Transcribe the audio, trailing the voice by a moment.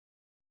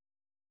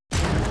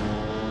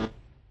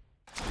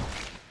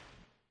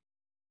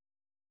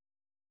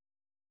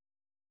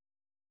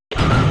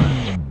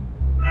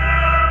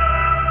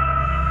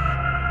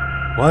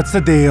What's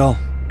the deal?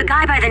 A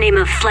guy by the name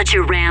of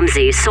Fletcher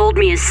Ramsey sold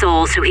me his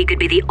soul so he could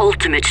be the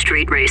ultimate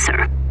street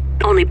racer.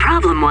 Only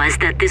problem was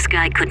that this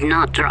guy could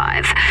not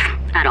drive.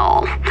 At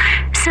all.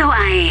 So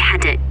I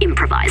had to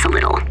improvise a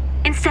little.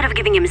 Instead of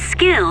giving him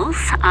skills,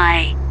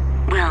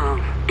 well,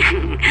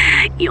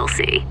 you'll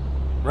see.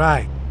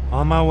 Right.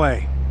 On my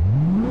way.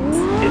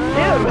 It's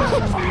him!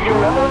 You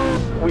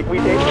remember? We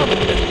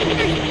dated.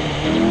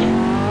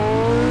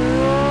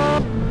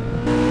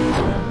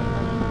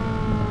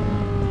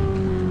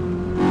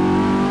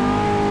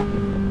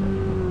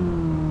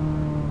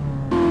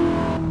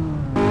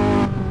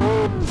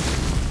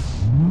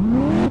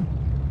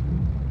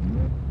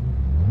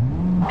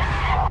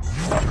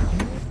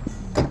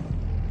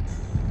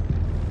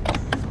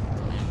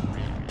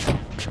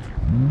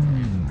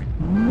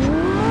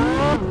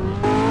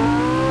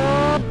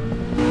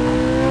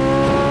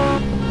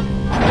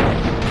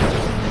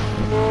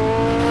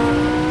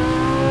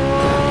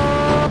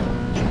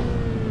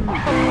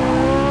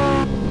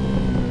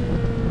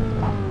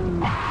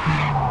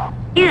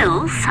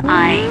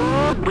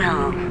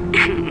 Well,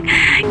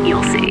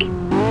 you'll see.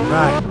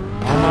 Right.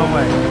 On my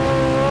way.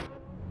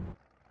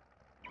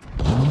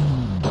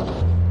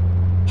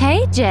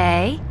 Hey,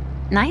 Jay.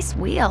 Nice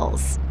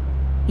wheels.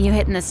 You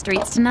hitting the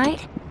streets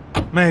tonight?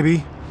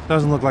 Maybe.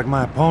 Doesn't look like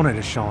my opponent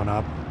is showing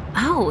up.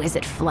 Oh, is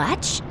it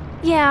Fletch?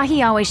 Yeah,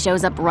 he always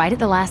shows up right at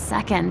the last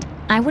second.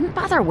 I wouldn't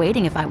bother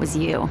waiting if I was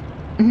you.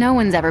 No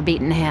one's ever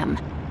beaten him.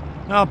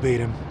 I'll beat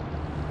him.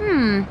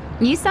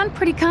 You sound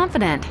pretty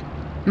confident.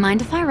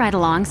 Mind if I ride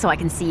along so I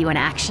can see you in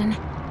action?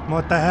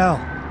 What the hell?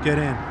 Get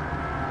in.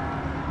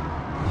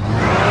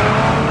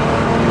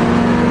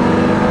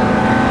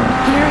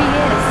 Here he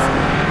is.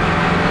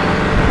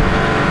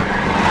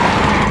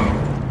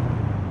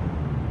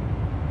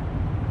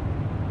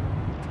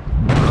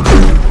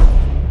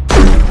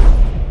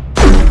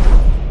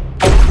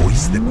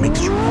 Voice that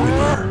makes you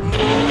quiver.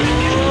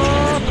 Engine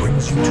that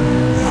brings you to your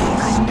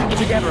knees.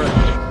 Together.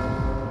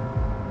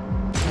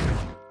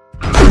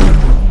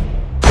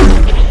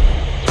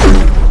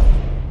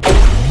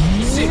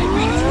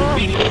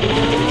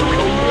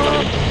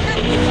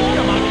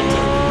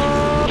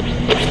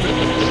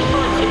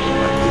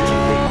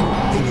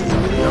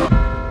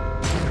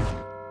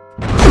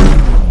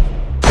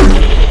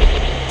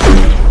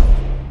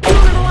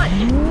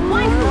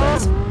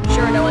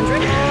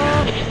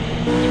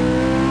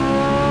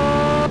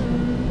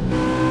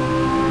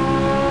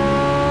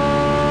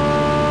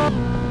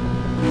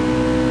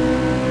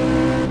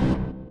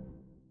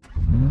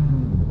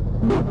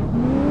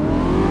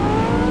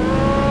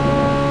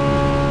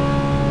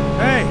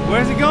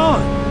 Where's he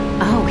going?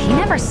 Oh, he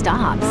never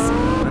stops.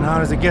 And how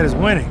does he get his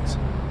winnings?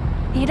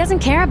 He doesn't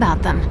care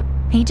about them.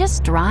 He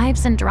just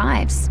drives and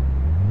drives.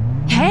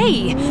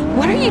 Hey,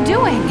 what are you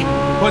doing?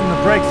 Putting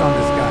the brakes on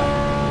this guy.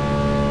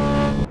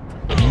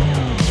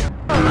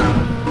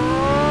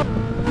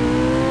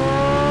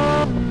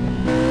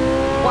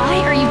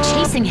 Why are you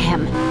chasing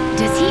him?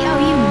 Does he owe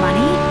you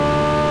money?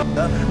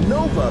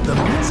 Nova, the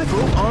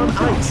musical on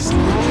ice.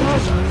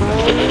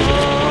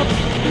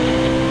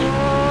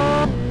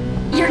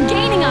 You're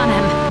gaining on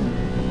him.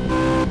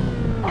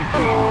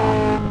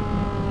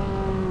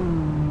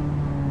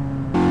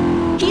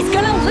 He's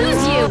gonna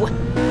lose you.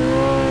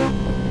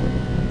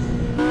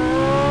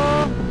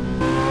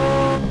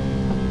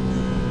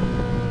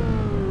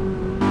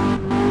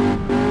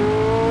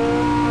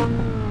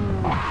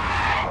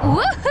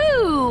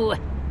 Woohoo!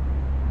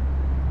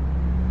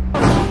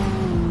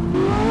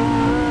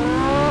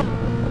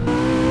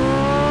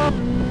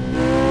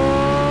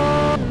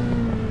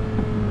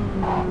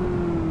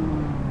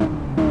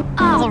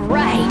 All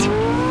right.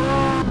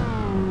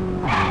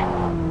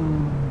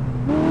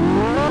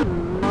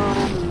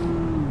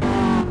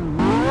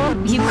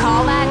 You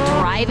call that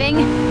driving?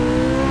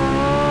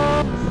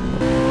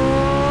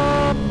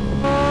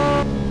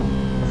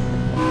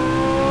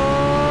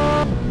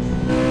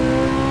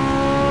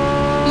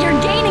 You're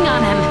gaining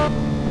on him.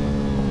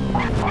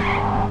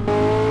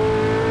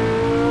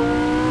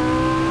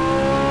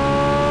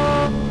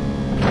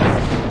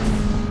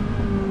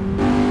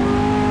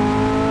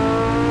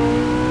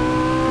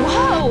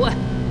 Whoa!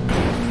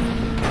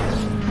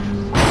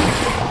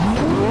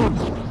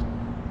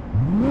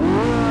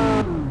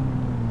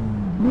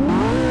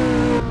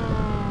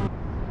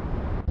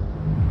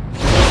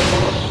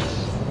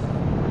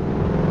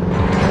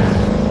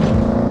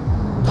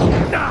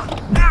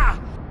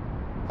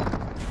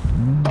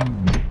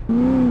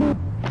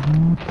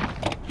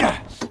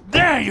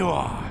 There you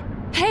are!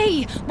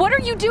 Hey, what are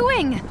you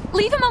doing?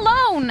 Leave him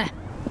alone!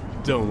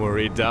 Don't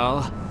worry,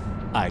 doll.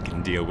 I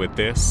can deal with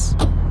this.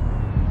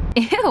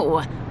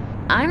 Ew.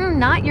 I'm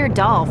not your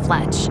doll,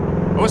 Fletch.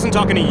 I wasn't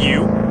talking to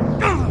you.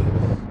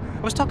 I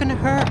was talking to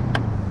her.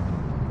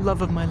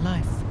 Love of my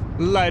life.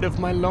 Light of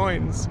my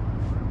loins.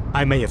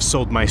 I may have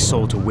sold my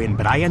soul to win,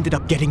 but I ended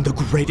up getting the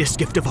greatest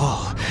gift of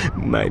all.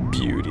 My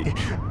beauty.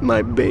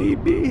 My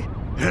baby.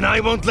 And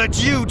I won't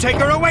let you take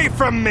her away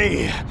from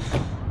me!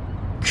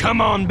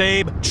 Come on,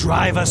 babe.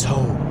 Drive us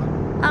home.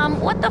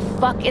 What the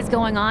fuck is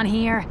going on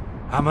here?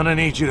 I'm gonna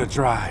need you to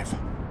drive.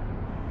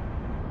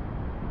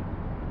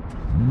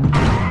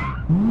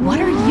 What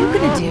are you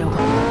gonna do?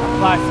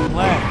 Apply some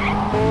lead.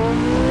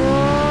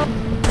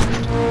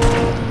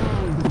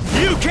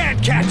 You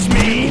can't catch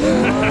me!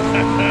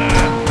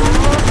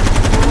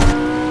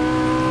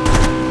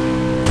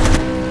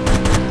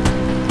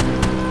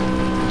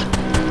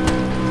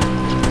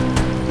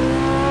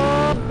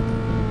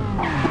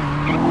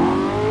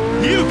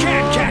 You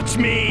can't catch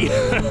me!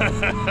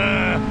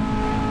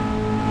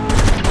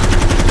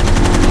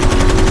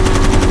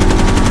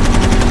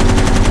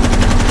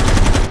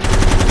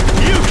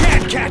 You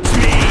can't catch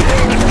me!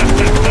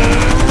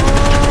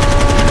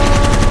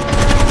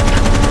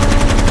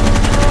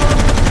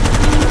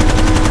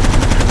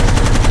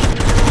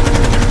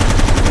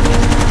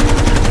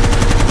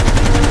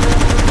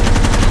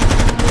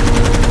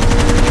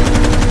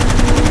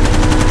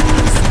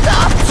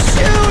 Stop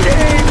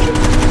shooting!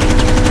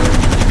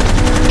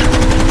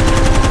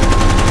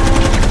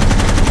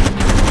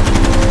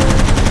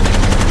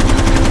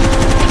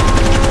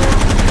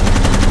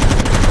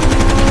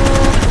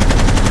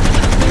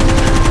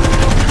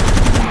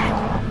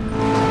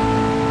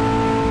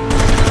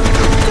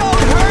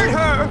 Don't hurt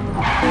her!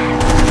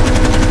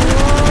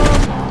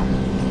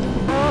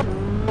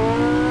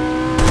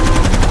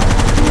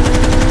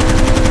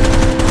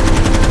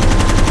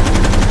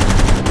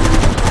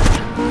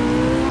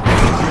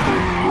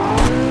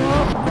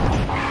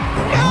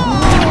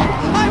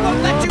 I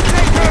won't let you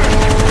take her!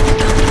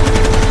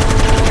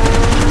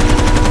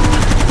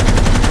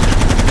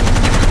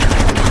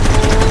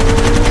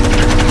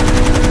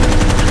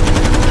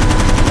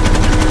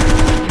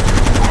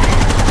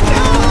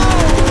 No!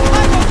 I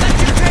won't let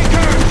you take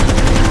her!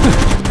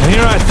 And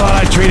here I thought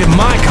I treated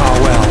my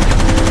car well.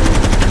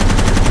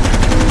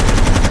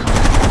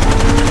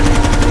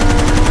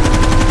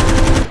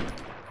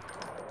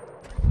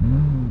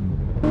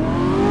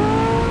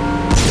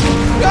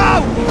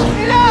 No!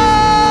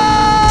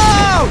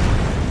 No!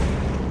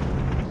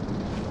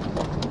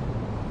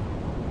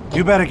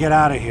 You better get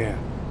out of here.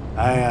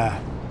 I,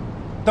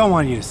 don't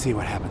want you to see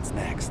what happens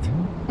next.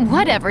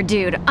 Whatever,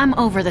 dude. I'm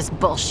over this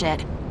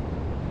bullshit.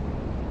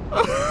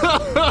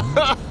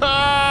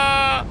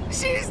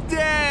 She's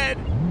dead!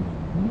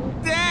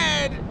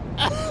 Dead!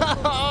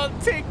 Oh,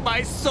 take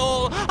my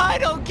soul! I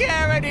don't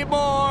care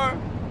anymore!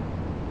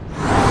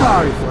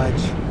 Sorry,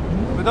 Fletch.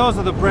 But those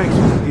are the breaks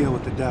when you deal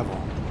with the devil.